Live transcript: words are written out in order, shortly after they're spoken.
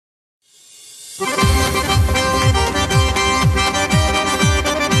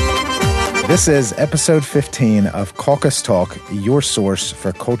This is episode 15 of Caucasus Talk, your source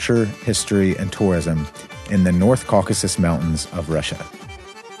for culture, history, and tourism in the North Caucasus Mountains of Russia.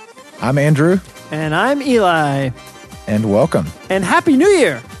 I'm Andrew. And I'm Eli. And welcome. And Happy New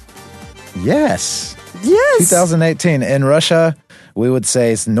Year. Yes. Yes. 2018. In Russia, we would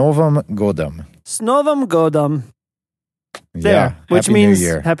say S Novym Godom. S Novym Godom. There, Yeah, which Happy means New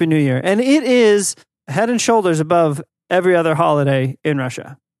Year. Happy New Year. And it is head and shoulders above every other holiday in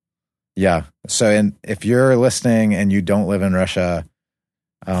Russia. Yeah. So if you're listening and you don't live in Russia,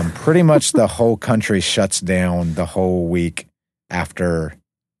 pretty much the whole country shuts down the whole week after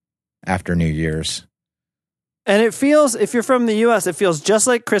New Year's. And it feels, if you're from the U.S., it feels just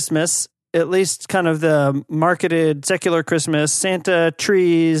like Christmas, at least kind of the marketed secular Christmas, Santa,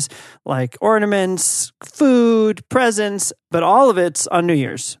 trees, like ornaments, food, presents, but all of it's on New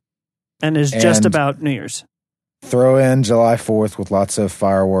Year's and is just about New Year's. Throw in July 4th with lots of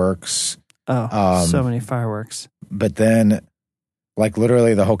fireworks. Oh, so many fireworks. But then, like,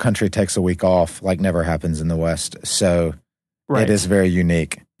 literally the whole country takes a week off, like never happens in the West. So Right. It is very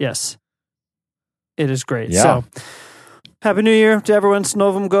unique. Yes. It is great. Yeah. So, Happy New Year to everyone. S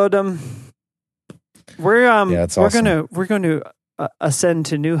Novym Godom. We're awesome. we're going to ascend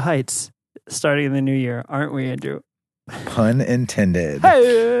to new heights starting in the new year, aren't we, Andrew? Pun intended.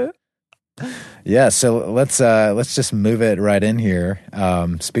 Hey! Yeah, so let's just move it right in here.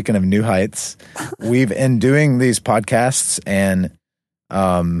 Speaking of new heights, we've in doing these podcasts and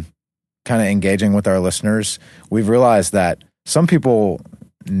kind of engaging with our listeners, we've realized that some people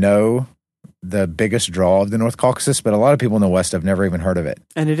know the biggest draw of the North Caucasus, but a lot of people in the West have never even heard of it.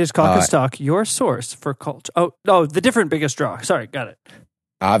 And it is Caucasus Talk, your source for culture. Oh, the different biggest draw. Sorry, got it.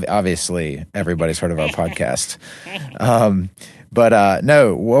 Obviously, everybody's heard of our podcast. But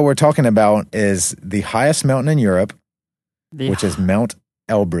no, what we're talking about is the highest mountain in Europe, which is Mount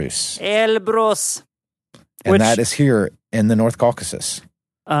Elbrus. Elbrus. And that is here in the North Caucasus.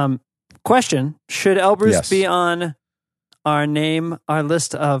 Question, should Elbrus Yes. be on our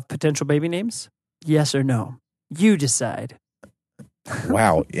list of potential baby names? Yes or no? You decide.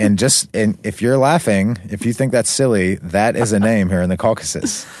 Wow. And if you're laughing, if you think that's silly, that is a name here in the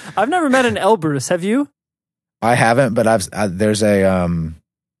Caucasus. I've never met an Elbrus. Have you? I haven't, but there's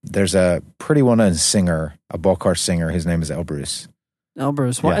a pretty well-known singer, a Balkar singer. His name is Elbrus.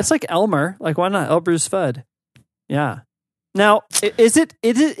 Elbrus. Yeah. It's like Elmer. Like, why not Elbrus Fudd? Yeah. Now, isn't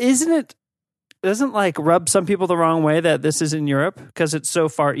it doesn't like rub some people the wrong way that this is in Europe because it's so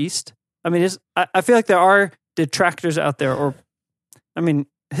far east? I mean, I feel like there are detractors out there, or I mean,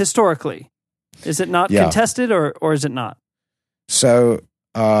 historically, is it not contested or is it not? So,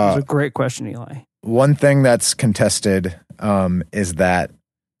 that's a great question, Eli. One thing that's contested is that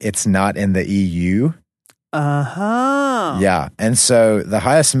it's not in the EU. Uh-huh. Yeah. And so the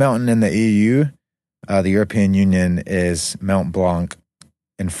highest mountain in the EU, the European Union, is Mount Blanc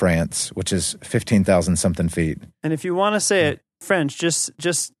in France, which is 15,000 something feet. And if you want to say it French, just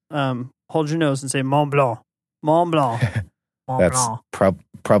hold your nose and say Mont Blanc. Mont Blanc. Mont That's Blanc.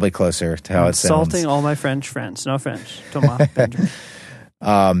 probably closer to how it sounds. Insulting all my French friends. No French. Thomas Benjamin.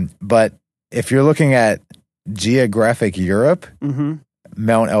 But if you're looking at geographic Europe, Mm-hmm.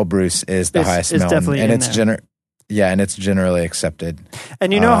 Mount Elbrus is the highest mountain, definitely and in it's generally accepted.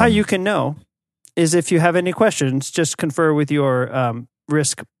 And you know how you can know is if you have any questions, just confer with your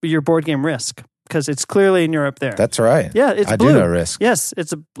your board game Risk, because it's clearly in Europe there. That's right. Yeah, it's I blue. do know Risk. Yes,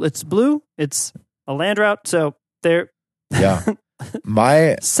 it's blue. It's a land route. So there. Yeah.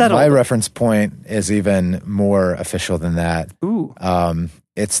 My Settled. reference point is even more official than that. Ooh.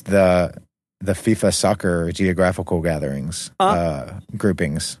 It's the FIFA soccer geographical gatherings,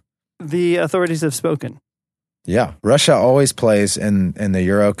 groupings. The authorities have spoken. Yeah. Russia always plays in the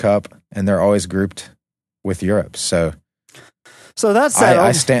Euro Cup, and they're always grouped with Europe. So that's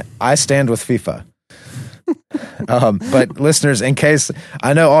settled. I stand with FIFA. But listeners, in case,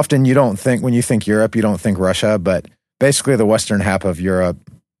 I know often you don't think, when you think Europe, you don't think Russia, but basically the western half of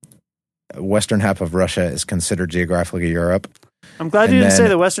Russia is considered geographically Europe. I'm glad you didn't say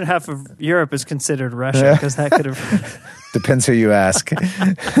the western half of Europe is considered Russia, because that could have... Depends who you ask.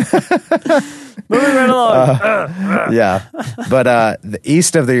 Moving right along. Yeah. But the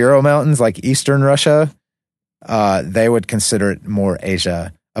east of the Ural Mountains, like eastern Russia, they would consider it more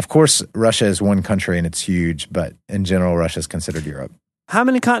Asia. Of course, Russia is one country and it's huge, but in general, Russia is considered Europe. How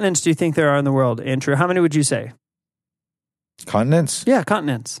many continents do you think there are in the world, Andrew? How many would you say? Continents? Yeah,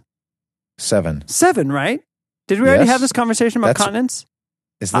 continents. 7. 7, right? Did we already Yes. have this conversation about continents?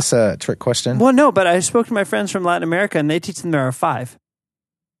 Is this a trick question? Well, no, but I spoke to my friends from Latin America, and they teach them there are 5.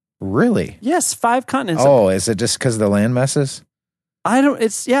 Really? Yes, 5 continents. Oh, is it just because of the land masses? I don't.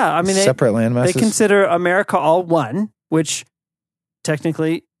 It's I mean, separate land they masses. consider America all one, which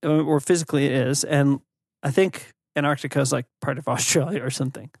technically or physically it is, and I think Antarctica is like part of Australia or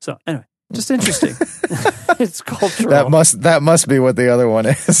something. So anyway, just interesting. It's cultural. That must be what the other one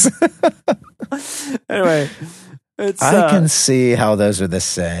is. Anyway, it's I can see how those are the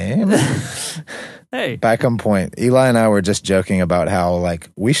same. Hey, back on point. Eli and I were just joking about how like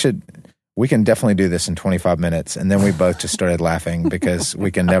we can definitely do this in 25 minutes, and then we both just started laughing because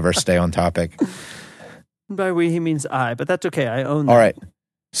we can never stay on topic. By we, he means I, but that's okay. I own that. All right.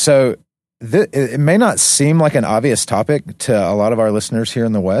 So it may not seem like an obvious topic to a lot of our listeners here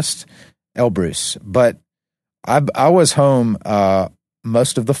in the West, Elbrus, but I was home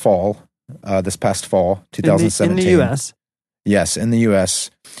most of the fall, this past fall, 2017. In the U.S.? Yes, in the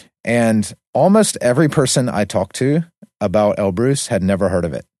U.S. And almost every person I talked to about Elbrus had never heard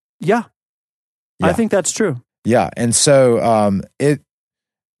of it. Yeah. I think that's true. Yeah. And so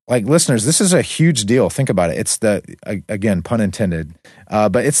like listeners, this is a huge deal. Think about it. It's again, pun intended,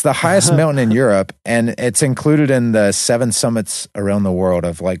 but it's the highest mountain in Europe, and it's included in the 7 summits around the world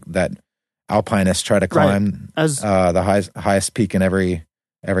of like that alpinists try to climb as the highest peak in every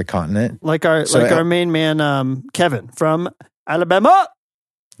continent. Like our main man, Kevin from Alabama.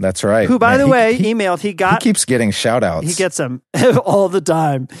 That's right. Who, by the way, emailed. He keeps getting shout outs. He gets them all the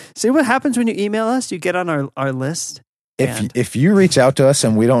time. See what happens when you email us? You get on our list. If you reach out to us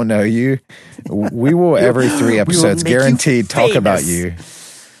and we don't know you, we will every 3 episodes guaranteed talk about you.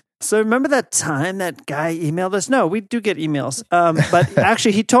 So remember that time that guy emailed us? No, we do get emails. But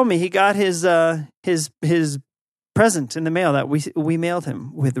actually, he told me he got his present in the mail that we mailed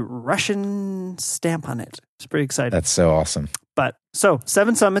him with a Russian stamp on it. It's pretty exciting. That's so awesome. But so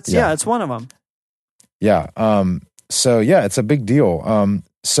 7 summits, yeah, it's one of them. Yeah. So yeah, it's a big deal.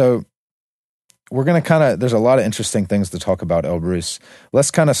 So we're going to there's a lot of interesting things to talk about Elbrus. Let's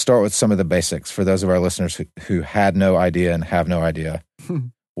kind of start with some of the basics for those of our listeners who had no idea and have no idea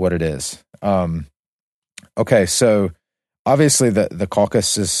what it is. Okay. So obviously the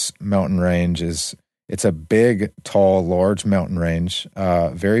Caucasus mountain range it's a big, tall, large mountain range,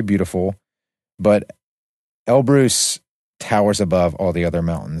 very beautiful, but Elbrus towers above all the other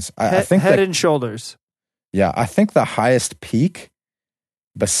mountains. I think head and shoulders. Yeah. I think the highest peak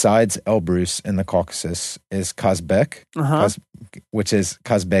besides Elbrus in the Caucasus is Kazbek, which is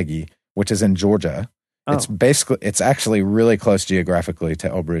Kazbegi, which is in Georgia. Oh. It's actually really close geographically to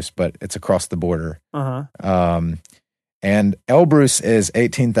Elbrus, but it's across the border. And Elbrus is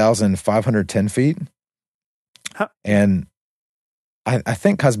 18,510 feet. And I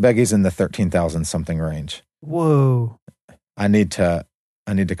think Kazbegi's in the 13,000 something range. Whoa. I need to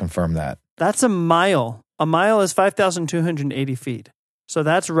confirm that. That's a mile. A mile is 5,280 feet. So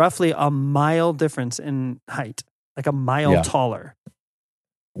that's roughly a mile difference in height, like a mile taller.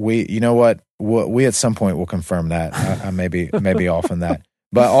 You know what? We at some point will confirm that. I may be off on that.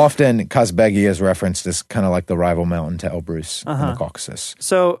 But often Kazbegi is referenced as kind of like the rival mountain to Elbrus in the Caucasus.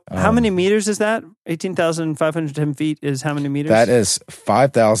 So how many meters is that? 18,510 feet is how many meters? That is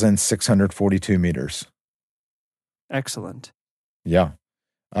 5,642 meters. Excellent. Yeah.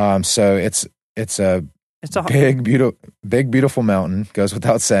 So it's a big, beautiful mountain, goes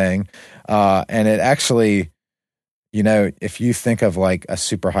without saying. And it actually, if you think of like a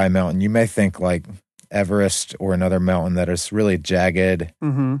super high mountain, you may think like Everest or another mountain that is really jagged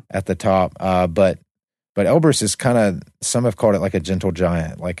at the top. But Elbrus is kind of, some have called it like a gentle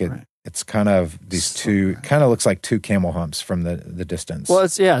giant. Like it's kind of these kind of looks like 2 camel humps from the distance. Well,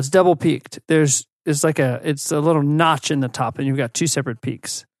 it's double peaked. It's a little notch in the top, and you've got 2 separate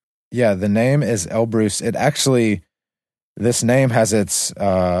peaks. Yeah, the name is Elbrus. This name has its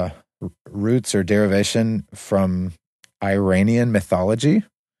roots or derivation from Iranian mythology.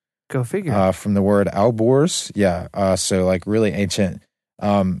 Go figure. From the word Alborz. Yeah, so like really ancient.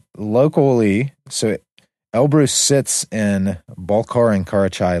 Locally, so Elbrus sits in Balkar and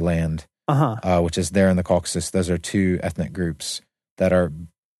Karachay land, which is there in the Caucasus. Those are 2 ethnic groups that are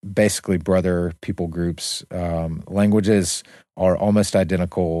basically brother people groups. Languages are almost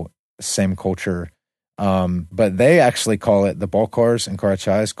identical, same culture. But they actually call it, the Balkars and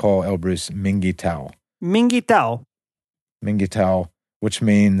Karachais call Elbrus Mingitau. Mingitau, which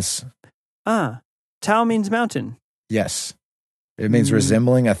means... Tau means mountain. Yes. It means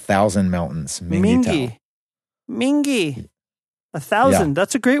resembling 1,000 mountains. Mingi. 1,000. Yeah.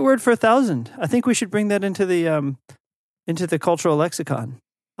 That's a great word for 1,000. I think we should bring that into the cultural lexicon.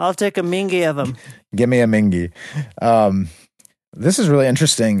 I'll take a Mingi of them. Give me a Mingi. This is really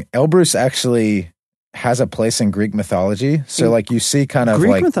interesting. Elbrus actually has a place in Greek mythology. So like you see kind of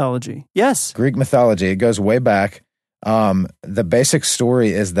Greek like... mythology. Yes. Greek mythology. It goes way back. The basic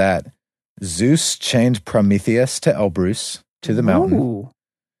story is that Zeus chained Prometheus to Elbrus, to the mountain. Ooh.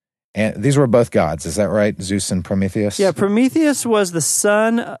 And these were both gods, is that right? Zeus and Prometheus? Yeah, Prometheus was the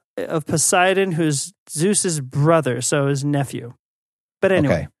son of Poseidon, who's Zeus's brother, so his nephew. But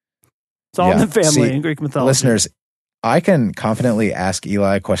anyway, Okay. it's all in the family See, in Greek mythology. Listeners, I can confidently ask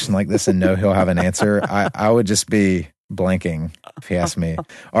Eli a question like this and know he'll have an answer. I would just be blanking if he asked me.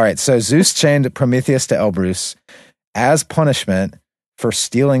 All right, so Zeus chained Prometheus to Elbrus as punishment for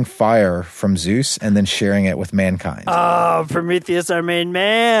stealing fire from Zeus and then sharing it with mankind. Oh, Prometheus, our main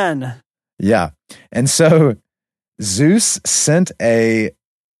man. Yeah. And so Zeus sent an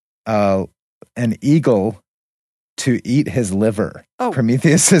eagle to eat his liver,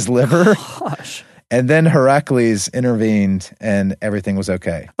 Prometheus's liver. Gosh. And then Heracles intervened and everything was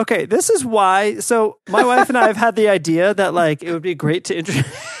okay. Okay, this is why. So my wife and I have had the idea that like it would be great to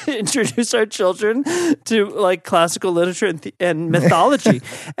introduce our children to like classical literature and mythology.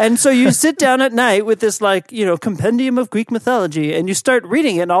 And so you sit down at night with this like, compendium of Greek mythology and you start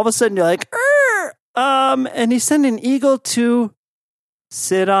reading it and all of a sudden you're like, and he sent an eagle to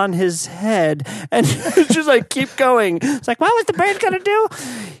sit on his head and just like keep going. It's like, what was the bird gonna do?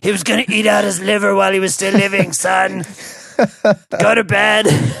 He was gonna eat out his liver while he was still living, son. Go to bed.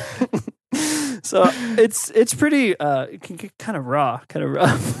 So it's pretty it can get kind of raw, kind of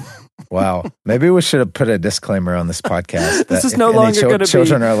rough. Wow. Maybe we should have put a disclaimer on this podcast. This is no longer going to be...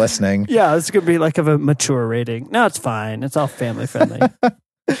 children are listening. Yeah, it's going to be like of a mature rating. No, it's fine. It's all family friendly.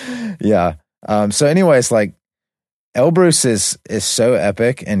 Yeah. So anyways, like Elbrus is so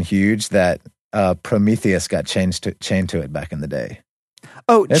epic and huge that Prometheus got chained to it back in the day.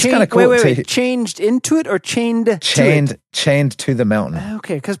 Oh, it's kind of cool. Wait. Changed into it or chained to it? Chained to the mountain.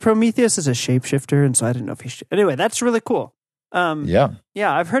 Okay, because Prometheus is a shapeshifter, and so I didn't know if he... Anyway, that's really cool. Yeah,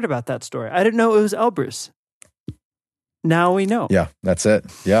 I've heard about that story. I didn't know it was Elbrus. Now we know. Yeah, that's it.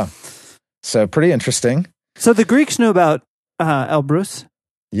 Yeah. So pretty interesting. So the Greeks knew about Elbrus.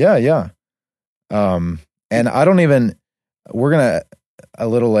 Yeah. And I don't even, we're going to a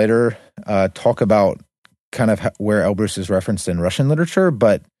little later talk about kind of where Elbrus is referenced in Russian literature,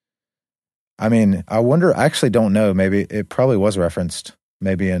 but I mean, I wonder, I actually don't know, maybe it probably was referenced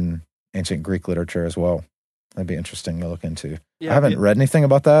maybe in ancient Greek literature as well. That'd be interesting to look into. I haven't read anything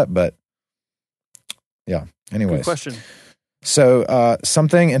about that, but yeah. Anyways. Good question. So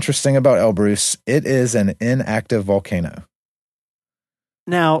something interesting about Elbrus, it is an inactive volcano.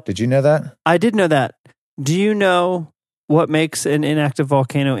 Now, did you know that? I did know that. Do you know what makes an inactive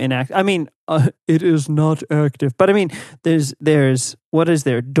volcano inactive? I mean, it is not active, but I mean, there's what is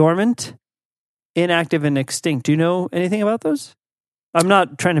there? Dormant, inactive, and extinct. Do you know anything about those? I'm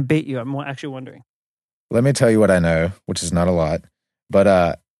not trying to bait you. I'm actually wondering. Let me tell you what I know, which is not a lot,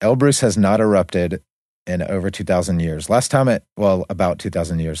 but Elbrus has not erupted in over 2,000 years. About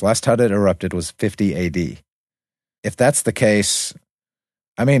 2,000 years. Last time it erupted was 50 AD. If that's the case,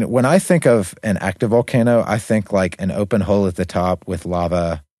 I mean, when I think of an active volcano, I think like an open hole at the top with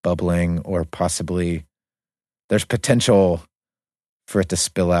lava bubbling, or possibly there's potential for it to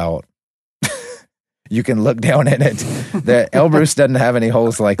spill out. You can look down in it. The Elbrus doesn't have any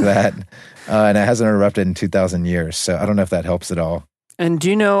holes like that, and it hasn't erupted in 2,000 years. So I don't know if that helps at all. And do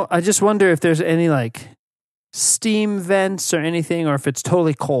you know, I just wonder if there's any like steam vents or anything, or if it's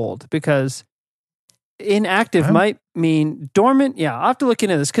totally cold, because inactive might mean dormant. Yeah, I'll have to look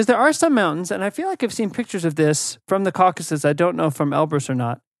into this, because there are some mountains, and I feel like I've seen pictures of this from the Caucasus. I don't know if from Elbrus or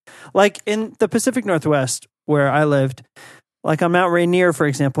not. Like in the Pacific Northwest, where I lived, like on Mount Rainier, for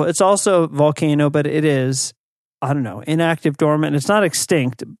example, it's also a volcano, but it is, I don't know, inactive, dormant. It's not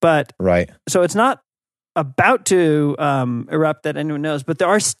extinct, but right. So it's not about to erupt that anyone knows, but there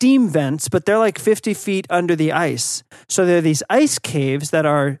are steam vents, but they're like 50 feet under the ice. So there are these ice caves that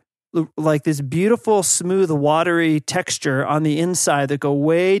are like this beautiful, smooth, watery texture on the inside that go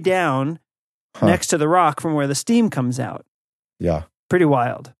way down next to the rock from where the steam comes out. Yeah. Pretty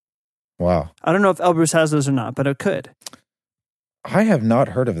wild. Wow. I don't know if Elbrus has those or not, but it could. I have not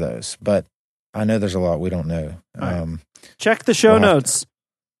heard of those, but I know there's a lot we don't know. Right. Check the show notes.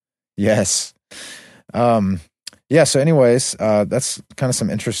 Yes. Yeah. So anyways, that's kind of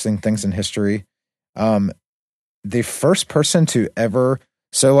some interesting things in history. The first person to ever,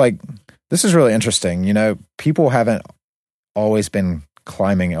 so like, this is really interesting. You know, people haven't always been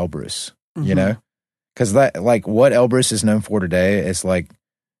climbing Elbrus, you know, because that, like, what Elbrus is known for today is like,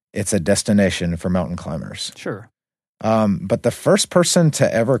 it's a destination for mountain climbers. Sure. But the first person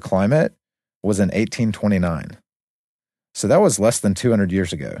to ever climb it was in 1829. So that was less than 200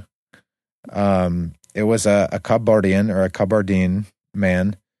 years ago. It was a Kabardian or a Kabardine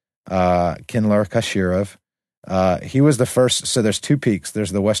man, Kinlar Kashirov, He was the first. So there's two peaks.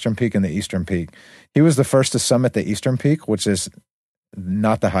 There's the Western Peak and the Eastern Peak. He was the first to summit the Eastern Peak, which is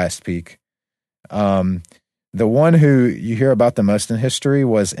not the highest peak. The one who you hear about the most in history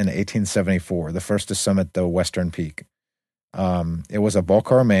was in 1874, the first to summit the Western Peak. It was a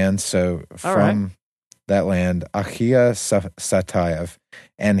Balkar man, so from that land, Achia Satayev,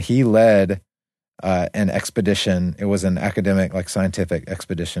 and he led an expedition. It was an academic, like scientific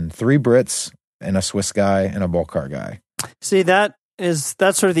expedition. 3 Brits and a Swiss guy and a Balkar guy. See, that's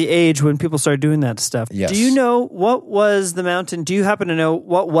sort of the age when people started doing that stuff. Yes. Do you know what was the mountain? Do you happen to know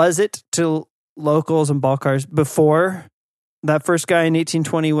what was it to locals and Balkars before that first guy in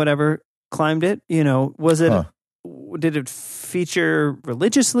 1820, whatever, climbed it? You know, was it, did it feature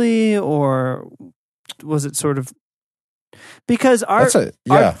religiously, or was it sort of, because our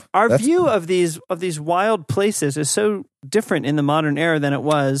view of these wild places is so different in the modern era than it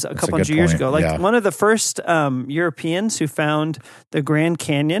was a couple hundred years ago. Like one of the first Europeans who found the Grand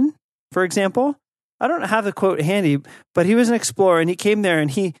Canyon, for example, I don't have the quote handy, but he was an explorer and he came there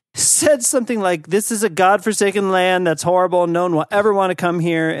and he said something like, "This is a godforsaken land that's horrible. No one will ever want to come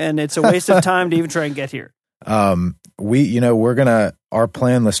here, and it's a waste of time to even try and get here." Our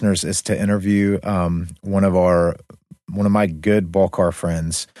plan, listeners, is to interview one of my good Balkar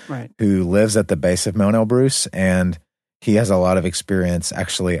friends, right, who lives at the base of Mount Elbrus, and he has a lot of experience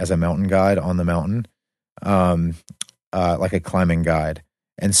actually as a mountain guide on the mountain, like a climbing guide.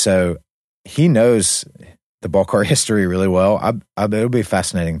 And so he knows the Balkar history really well. It'll be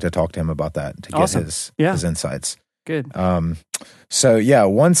fascinating to talk to him about that, to get his insights. Good. Once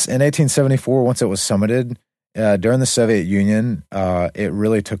in 1874, once it was summited, during the Soviet Union, it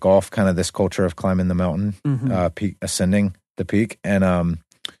really took off, kind of this culture of climbing the mountain, peak, ascending the peak. And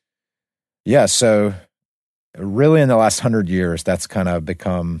so really in the last 100 years, that's kind of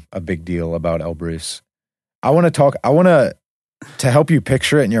become a big deal about Elbrus. To help you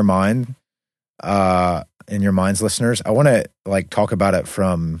picture it in your mind, in your minds, listeners, I want to talk about it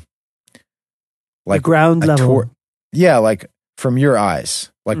from the ground level. Like from your eyes,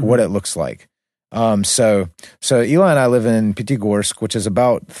 what it looks like. So Eli and I live in Pitigorsk, which is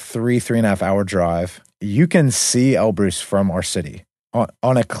about 3.5 hour drive. You can see Elbrus from our city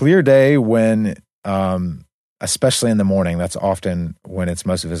on a clear day when, especially in the morning, that's often when it's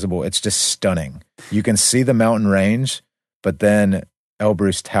most visible. It's just stunning. You can see the mountain range, but then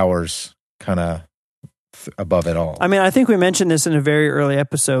Elbrus towers kind of above it all. I mean, I think we mentioned this in a very early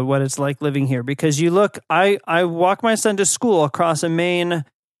episode, what it's like living here, because you look, I walk my son to school across a main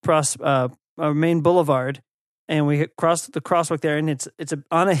boulevard, and we cross the crosswalk there, and it's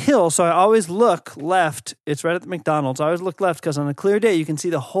on a hill. So I always look left. It's right at the McDonald's. I always look left because on a clear day you can see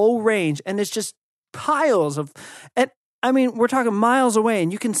the whole range, and it's just piles of. And I mean, we're talking miles away,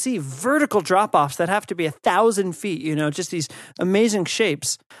 and you can see vertical drop offs that have to be 1,000 feet. You know, just these amazing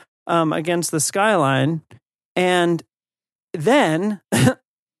shapes against the skyline, and then.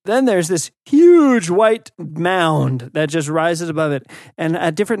 Then there's this huge white mound that just rises above it. And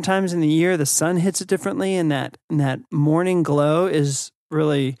at different times in the year, the sun hits it differently, and that morning glow is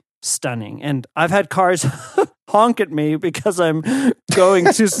really stunning. And I've had cars honk at me because I'm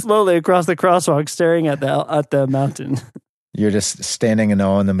going too slowly across the crosswalk staring at the mountain. You're just standing in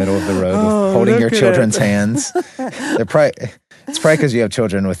awe in the middle of the road, holding your children's hands. It's probably because you have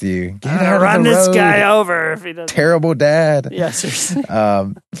children with you. Run this guy over if he doesn't. Terrible dad. Yeah, seriously.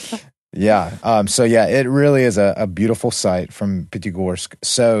 It really is a beautiful sight from Pitigorsk.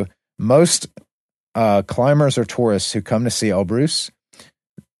 So most climbers or tourists who come to see Elbrus,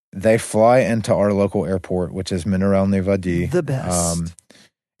 they fly into our local airport, which is Mineralny Vody. The best.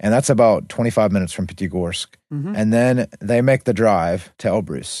 And that's about 25 minutes from Pitigorsk. Mm-hmm. And then they make the drive to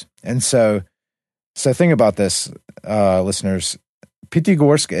Elbrus. And so think about this, listeners.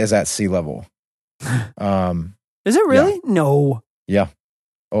 Pitigorsk is at sea level. Is it really? Yeah. No. Yeah.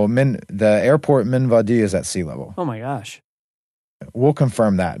 Oh, the airport Min Vody is at sea level. Oh my gosh. We'll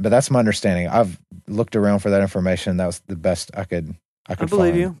confirm that, but that's my understanding. I've looked around for that information. That was the best I could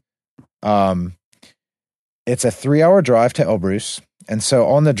believe find. You. It's a 3-hour drive to Elbrus. And so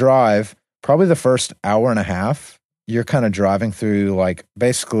on the drive, probably the first hour and a half, you're kind of driving through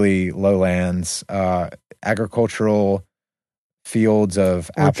basically lowlands, agricultural fields of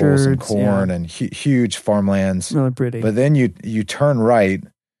apples and corn and huge farmlands. Really pretty. But then you turn right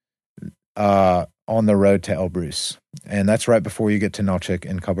on the road to Elbrus. And that's right before you get to Nalchik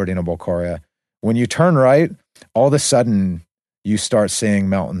in Kabardino-Balkaria. When you turn right, all of a sudden you start seeing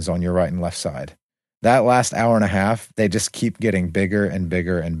mountains on your right and left side. That last hour and a half, they just keep getting bigger and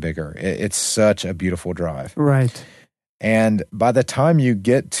bigger and bigger. It's such a beautiful drive. Right. And by the time you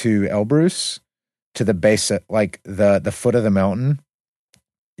get to Elbrus, to the base, like the foot of the mountain,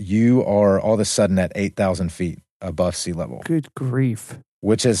 you are all of a sudden at 8,000 feet above sea level. Good grief.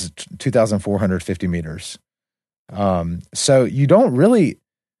 Which is 2,450 meters. So you don't really,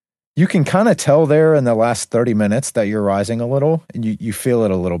 you can kind of tell there in the last 30 minutes that you're rising a little, and you feel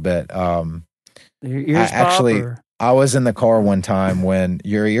it a little bit. Your ears pop, or? I was in the car one time when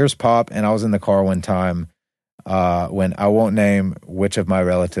your ears pop, and I was in the car one time when I won't name which of my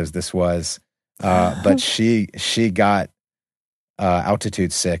relatives this was, but she got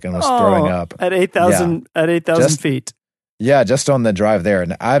altitude sick and was throwing up at 8,000 feet. Yeah, just on the drive there.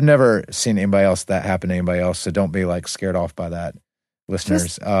 And I've never seen anybody else that happen to anybody else, so don't be like scared off by that,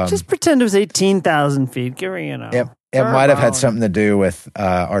 listeners. Just pretend it was 18,000 feet. It might have had something to do with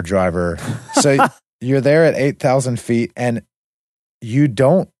our driver. So you're there at 8,000 feet, and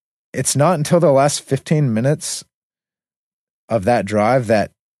it's not until the last 15 minutes of that drive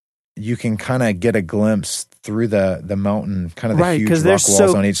that you can kind of get a glimpse through the mountain, kind of the huge rock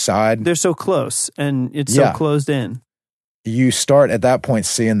walls on each side. They're so close, and it's so closed in. You start at that point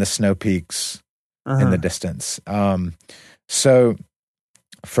seeing the snow peaks in the distance. So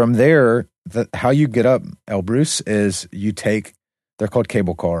from there, how you get up Elbrus is you take, they're called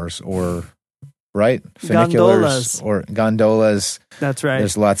cable cars or, right? Funiculars or gondolas. That's right.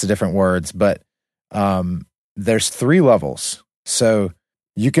 There's lots of different words, but there's 3 levels. So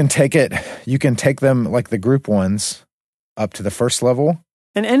you can take them like the group ones up to the first level.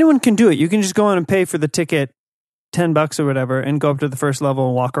 And anyone can do it. You can just go on and pay for the ticket, $10 or whatever, and go up to the first level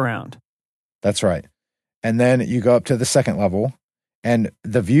and walk around. That's right. And then you go up to the second level, and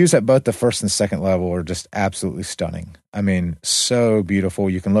the views at both the first and second level are just absolutely stunning. I mean, so beautiful.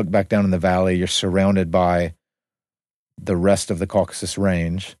 You can look back down in the valley. You're surrounded by the rest of the Caucasus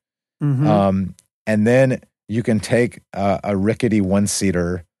Range. Mm-hmm. And then you can take a rickety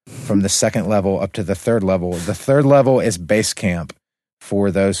one-seater from the second level up to the third level. The third level is base camp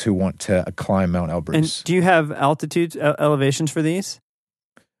for those who want to climb Mount Elbrus. And do you have altitudes, elevations for these?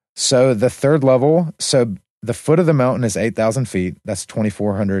 So the third level, so the foot of the mountain is 8,000 feet. That's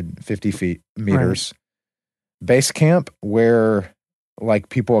 2,450 meters. Right. Base camp, where like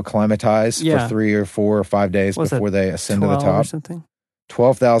people acclimatize for 3 or 4 or 5 days before they ascend to the top.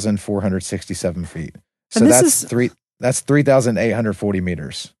 12,467 feet. So that's 3,840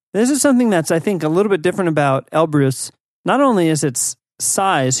 meters. This is something that's, I think, a little bit different about Elbrus. Not only is its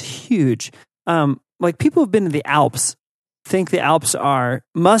size huge, like people who've been to the Alps think the Alps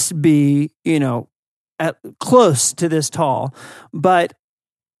must be, close to this tall, but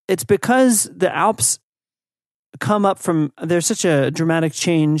it's because the Alps come up from, there's such a dramatic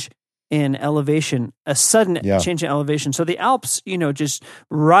change in elevation, a sudden change in elevation. So the Alps, just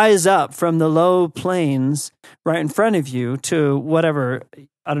rise up from the low plains right in front of you to whatever,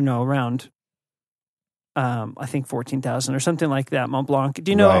 I don't know, around, I think 14,000 or something like that, Mont Blanc.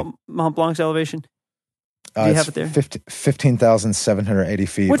 Do you know Mont Blanc's elevation? Do you have it there? 15,780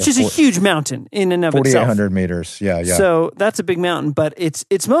 feet. Which is a huge mountain in and of itself. 4,800 meters. Yeah. So that's a big mountain, but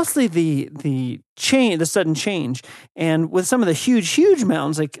it's mostly the sudden change. And with some of the huge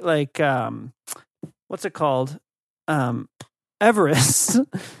mountains, like what's it called? Everest.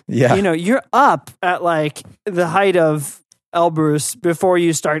 Yeah. You're up at like the height of Elbrus before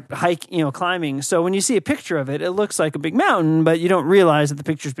you start climbing. So when you see a picture of it, it looks like a big mountain, but you don't realize that the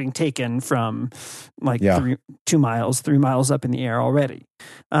picture's being taken from 3 miles up in the air already.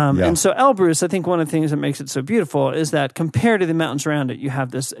 And so Elbrus, I think one of the things that makes it so beautiful is that compared to the mountains around it, you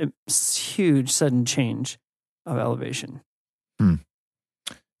have this huge sudden change of elevation.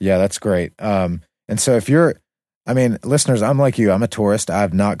 Yeah, that's great. And so listeners, I'm like you. I'm a tourist.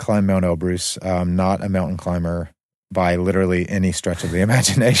 I've not climbed Mount Elbrus. I'm not a mountain climber by literally any stretch of the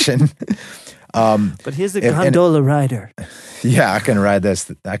imagination. But he's a gondola rider. Yeah, I can ride those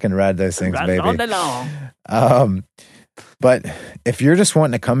things, baby. Along. But if you're just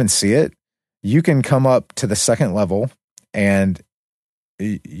wanting to come and see it, you can come up to the second level, and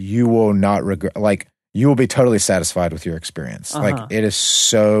you will not regret. Like, you will be totally satisfied with your experience. Like, it is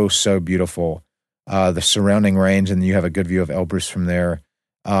so beautiful. The surrounding range, and you have a good view of Elbrus from there.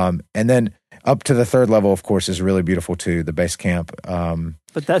 And then up to the third level, of course, is really beautiful too. The base camp.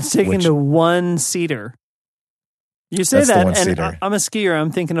 But that's taking the one-seater. You say that, and I'm a skier.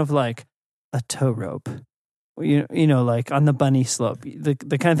 I'm thinking of like a tow rope. Like on the bunny slope, the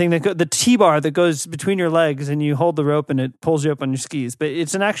kind of thing the T-bar that goes between your legs, and you hold the rope and it pulls you up on your skis. But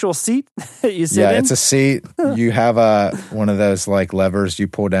it's an actual seat that you sit in. Yeah, it's a seat. You have one of those like levers you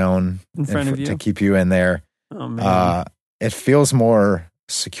pull down in front of you to keep you in there. Oh man, it feels more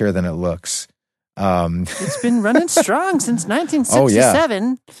secure than it looks. It's been running strong since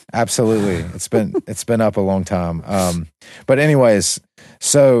 1967. Absolutely. It's been up a long time. But anyways,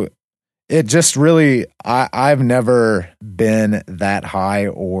 so it just really, I've never been that high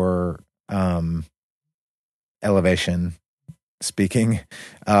or elevation speaking,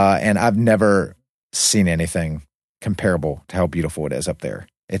 and I've never seen anything comparable to how beautiful it is up there.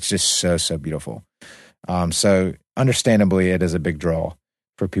 It's just so beautiful. So understandably, it is a big draw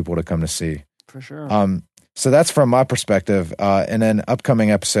for people to come to see. For sure. So that's from my perspective. And then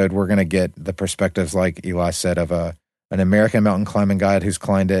upcoming episode, we're going to get the perspectives, like Eli said, of an American mountain climbing guide who's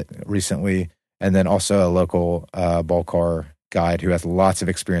climbed it recently, and then also a local ball car guide who has lots of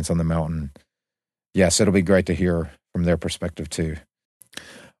experience on the mountain. Yes, it'll be great to hear from their perspective too.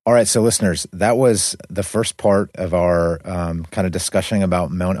 All right, so listeners, that was the first part of our kind of discussion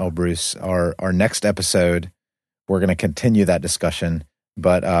about Mount Elbrus. Our next episode, we're going to continue that discussion,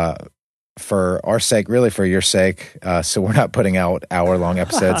 but for our sake, really for your sake, so we're not putting out hour-long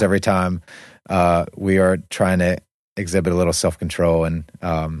episodes every time. We are trying to exhibit a little self-control and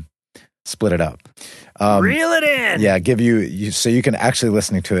split it up. Reel it in! Yeah, give you so you can actually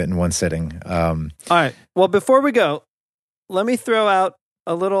listen to it in one sitting. All right, well, before we go, let me throw out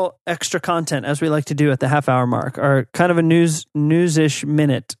a little extra content, as we like to do at the half-hour mark, or kind of a news-ish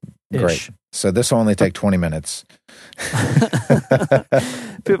minute-ish. Great. So this will only take 20 minutes.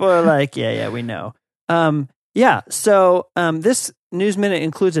 People are like, yeah, we know. So this News Minute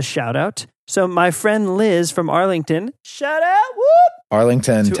includes a shout-out. So my friend Liz from Arlington, shout out, whoop!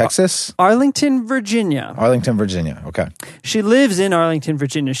 Arlington, Texas? Arlington, Virginia. Arlington, Virginia, okay. She lives in Arlington,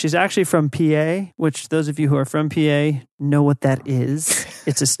 Virginia. She's actually from PA, which those of you who are from PA know what that is.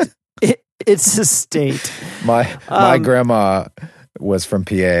 It's a state. My grandma was from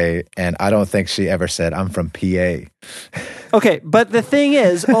PA, and I don't think she ever said, I'm from PA. Okay, but the thing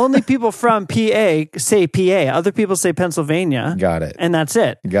is, only people from PA say PA. Other people say Pennsylvania. Got it. And that's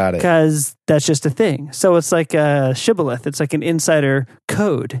it. Got it. Because that's just a thing. So it's like a shibboleth. It's like an insider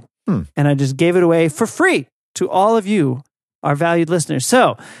code. And I just gave it away for free to all of you, our valued listeners.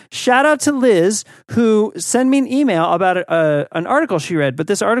 So shout out to Liz, who sent me an email about an article she read. But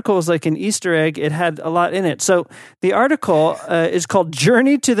this article was like an Easter egg. It had a lot in it. So the article is called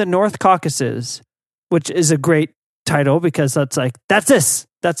Journey to the North Caucasus, which is a great title because that's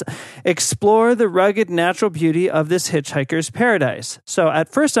explore the rugged natural beauty of this hitchhiker's paradise. So at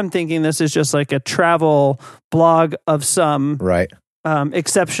first I'm thinking this is just like a travel blog of some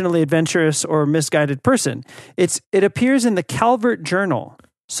exceptionally adventurous or misguided person. It appears in the Calvert Journal.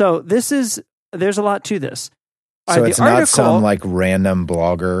 So there's a lot to this. So it's not some like random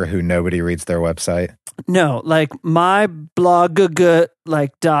blogger who nobody reads their website. No, like my blog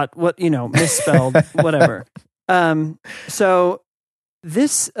misspelled whatever. So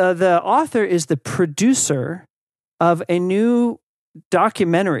this the author is the producer of a new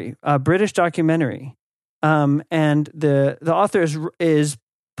documentary, a British documentary, and the author is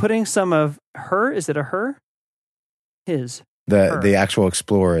putting some of her. Is it a her? His. The actual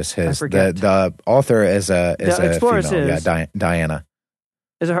explorer is his. The author is a female. His. Yeah, Diana.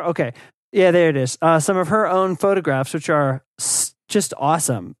 Is it her? Okay. Yeah, there it is. Some of her own photographs, which are just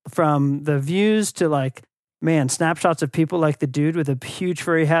awesome, from the views to snapshots of people like the dude with a huge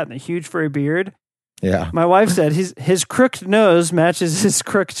furry hat and a huge furry beard. Yeah. My wife said his crooked nose matches his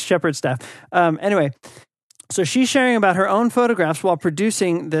crooked shepherd staff. Anyway, so she's sharing about her own photographs while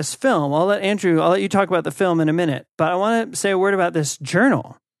producing this film. I'll let you talk about the film in a minute, but I want to say a word about this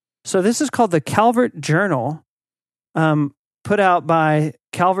journal. So this is called the Calvert Journal, put out by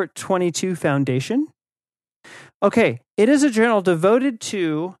Calvert 22 Foundation. Okay, it is a journal devoted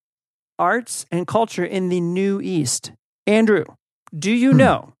to arts and culture in the New East. Andrew, do you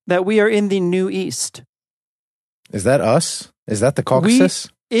know that we are in the New East? Is that us? Is that the Caucasus?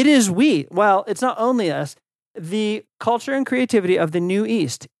 It is we. Well, it's not only us. The culture and creativity of the New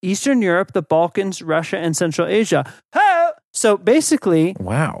East, Eastern Europe, the Balkans, Russia, and Central Asia. So basically...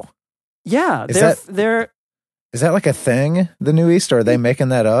 Wow. Yeah. Is that like a thing, the New East, or are they making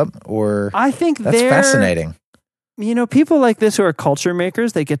that up? Or I think that's fascinating. People like this who are culture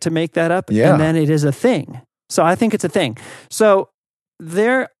makers, they get to make that up, and then it is a thing. So I think it's a thing. So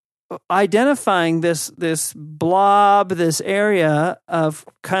they're identifying this blob, this area of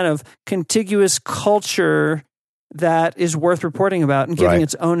kind of contiguous culture that is worth reporting about and giving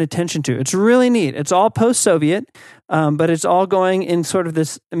its own attention to. It's really neat. It's all post-Soviet, but it's all going in sort of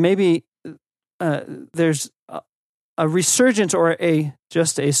this, maybe there's a resurgence or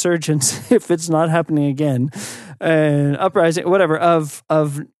just a surgence, if it's not happening again, an uprising, whatever, of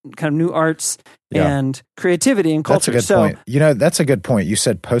kind of new arts and creativity and culture. That's a good point. That's a good point. You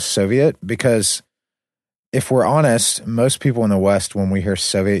said post-Soviet because if we're honest, most people in the West, when we hear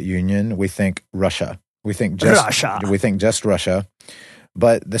Soviet Union, we think Russia. We think just Russia.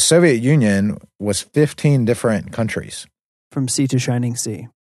 But the Soviet Union was 15 different countries. From sea to shining sea.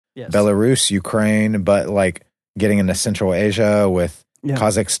 Yes. Belarus, Ukraine, but like getting into Central Asia with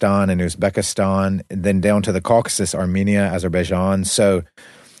Kazakhstan and Uzbekistan, and then down to the Caucasus, Armenia, Azerbaijan. So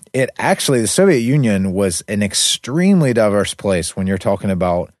the Soviet Union was an extremely diverse place when you're talking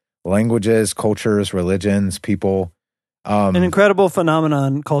about languages, cultures, religions, people. An incredible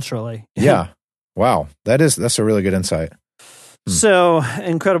phenomenon culturally. Yeah. Wow. That's a really good insight. So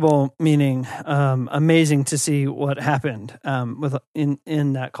incredible, meaning amazing to see what happened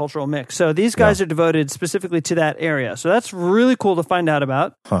in that cultural mix. So these guys are devoted specifically to that area. So that's really cool to find out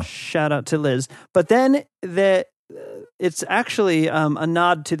about. Shout out to Liz. But then it's actually a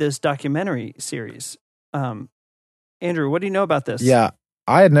nod to this documentary series. Andrew, what do you know about this? Yeah,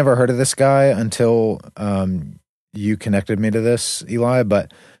 I had never heard of this guy until you connected me to this, Eli.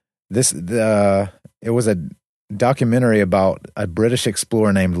 But it was a documentary about a British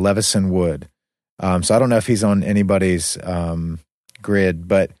explorer named Levison Wood. So I don't know if he's on anybody's grid,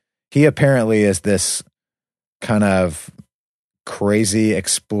 but he apparently is this kind of crazy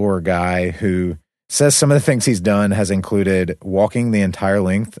explorer guy who says some of the things he's done has included walking the entire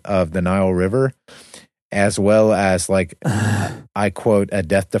length of the Nile River, as well as, like, I quote, a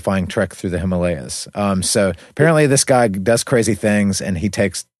death-defying trek through the Himalayas. So apparently this guy does crazy things, and he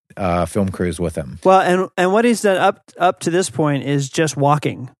takes film crews with him. Well, and what he's done up to this point is just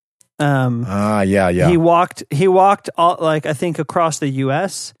walking. He walked all, like, I think across the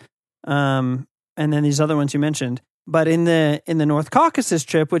U.S. And then these other ones you mentioned. But in the North Caucasus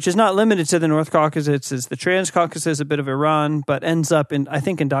trip, which is not limited to the North Caucasus, it's the Transcaucasus, a bit of Iran, but ends up in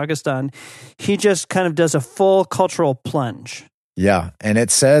Dagestan. He just kind of does a full cultural plunge. Yeah, and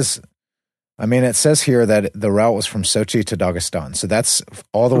it says here that the route was from Sochi to Dagestan. So that's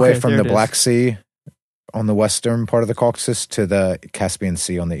all the way from the Black Sea on the western part of the Caucasus to the Caspian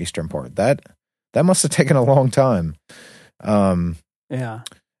Sea on the eastern part. That must have taken a long time.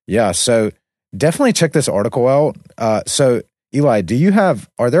 Yeah, so definitely check this article out. So Eli,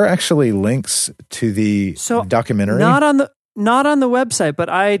 are there actually links to the documentary? Not on the website, but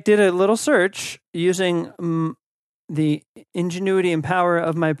I did a little search using the ingenuity and power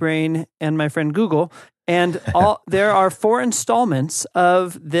of my brain and my friend Google, and there are 4 installments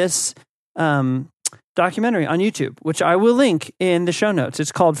of this documentary on YouTube, which I will link in the show notes.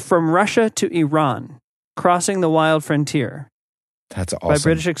 It's called From Russia to Iran, Crossing the Wild Frontier. That's awesome. By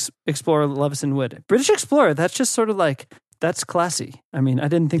British explorer Levison Wood. British explorer, that's just sort of like, that's classy. I mean, I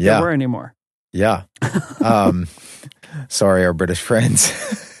didn't think there were anymore. Yeah. Sorry, our British friends.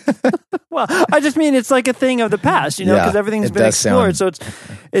 Well, I just mean it's like a thing of the past, because everything's been explored. So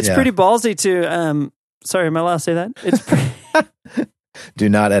it's pretty ballsy to. Sorry, am I allowed to say that? It's pretty, do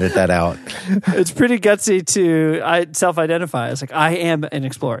not edit that out. It's pretty gutsy to self-identify. It's like, I am an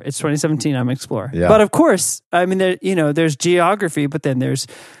explorer. It's 2017. I'm an explorer. Yeah. But of course, I mean, there's geography, but then there's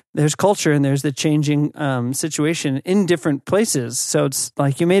culture, and there's the changing situation in different places. So it's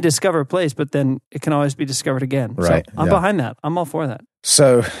like you may discover a place, but then it can always be discovered again. Right. So I'm behind that. I'm all for that.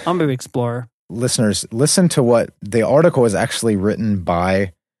 So I'm an explorer. Listeners, listen to what the article is actually written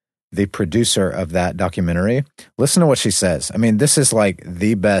by the producer of that documentary. Listen to what she says. I mean, this is like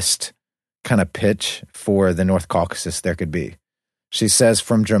the best kind of pitch for the North Caucasus there could be. She says,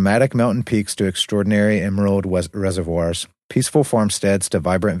 from dramatic mountain peaks to extraordinary emerald reservoirs, peaceful farmsteads to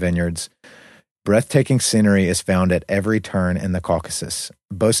vibrant vineyards, breathtaking scenery is found at every turn in the Caucasus.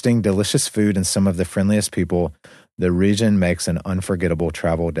 Boasting delicious food and some of the friendliest people, the region makes an unforgettable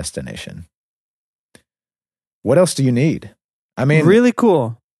travel destination. What else do you need? I mean, really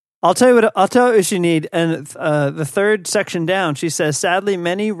cool. I'll tell you what you need. And the third section down, she says, sadly,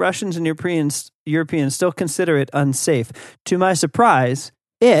 many Russians and Europeans still consider it unsafe. To my surprise,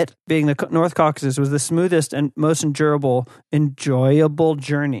 it, being the North Caucasus, was the smoothest and most enjoyable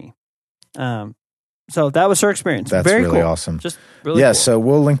journey. So that was her experience. That's very really cool. Awesome. Just really cool. So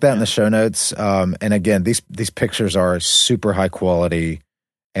we'll link that in the show notes. And again, these pictures are super high quality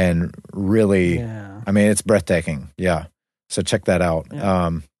and really, I mean, it's breathtaking. Yeah. So check that out.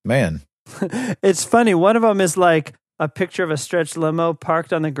 Yeah. Man. It's funny. One of them is like a picture of a stretched limo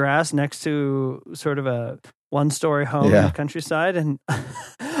parked on the grass next to sort of a one-story home in the countryside. And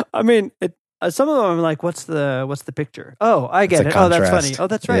I mean, some of them I'm like, what's the picture? Oh, I get it. Oh, that's funny. Oh,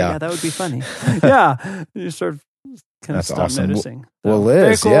 that's right. Yeah, that would be funny. Yeah. You sort of kind of stop noticing. Well,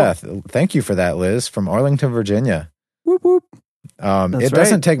 Liz, cool. Thank you for that, Liz, from Arlington, Virginia. Whoop, whoop. It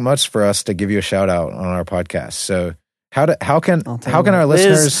doesn't take much for us to give you a shout out on our podcast. So How can I'll tell our you what.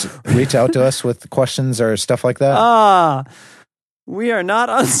 listeners reach out to us with questions or stuff like that? We are not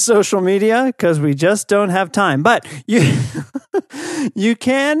on social media because we just don't have time. But you you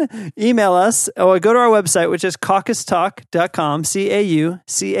can email us or go to our website, which is caucustalk.com,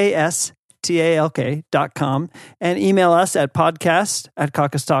 CAUCASTALK.com, and email us at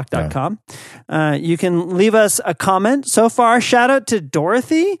podcast@caucustalk.com. You can leave us a comment. So far, shout out to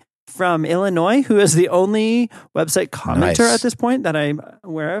Dorothy from Illinois, who is the only website commenter at this point that I'm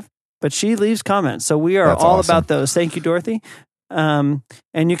aware of. But she leaves comments. So we are That's all awesome. about those. Thank you, Dorothy. And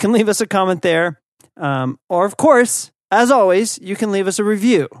you can leave us a comment there. Or, of course, as always, you can leave us a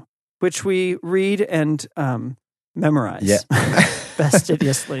review, which we read and memorize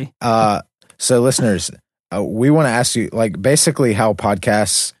fastidiously. So listeners, we want to ask you, like, basically how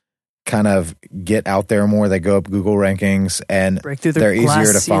podcasts kind of get out there more. They go up Google rankings and they're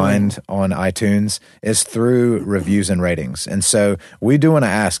easier to find on iTunes is through reviews and ratings. And so we do want to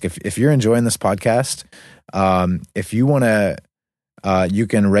ask if you're enjoying this podcast, if you want to, you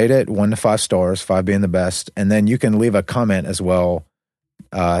can rate it 1 to 5 stars, 5 being the best. And then you can leave a comment as well,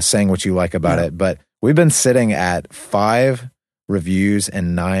 saying what you like about it. But we've been sitting at 5 reviews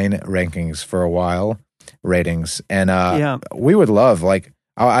and 9 rankings for a while, ratings. And we would love, like,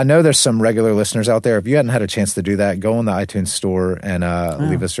 I know there's some regular listeners out there. If you hadn't had a chance to do that, go on the iTunes store and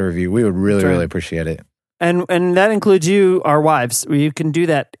leave us a review. We would really, really appreciate it. And that includes you, our wives. You can do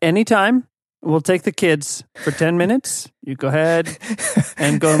that anytime. We'll take the kids for 10 minutes. You go ahead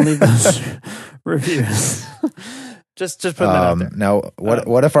and go and leave those reviews. just put that out there. Now,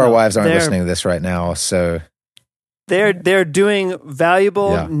 what if our wives aren't listening to this right now? So they're doing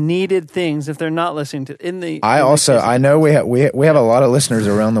valuable, needed things. If they're not listening to I know we have a lot of listeners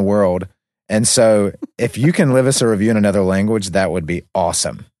around the world, and so if you can leave us a review in another language, that would be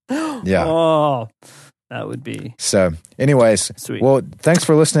awesome. Yeah. Oh, that would be so. Anyways, sweet. Well, thanks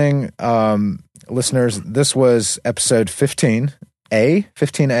for listening, listeners. This was episode 15A.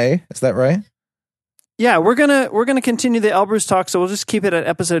 15A, is that right? Yeah, we're gonna continue the Elbrus talk, so we'll just keep it at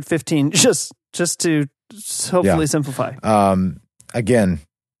episode 15, just to hopefully simplify. Again,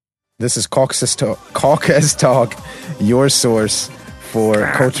 this is Caucus Talk, your source for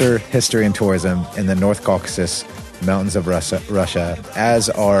culture, history, and tourism in the North Caucasus Mountains of Russia. As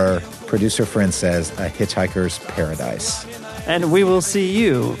our producer friend says, a hitchhiker's paradise. And we will see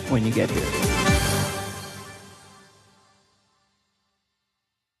you when you get here.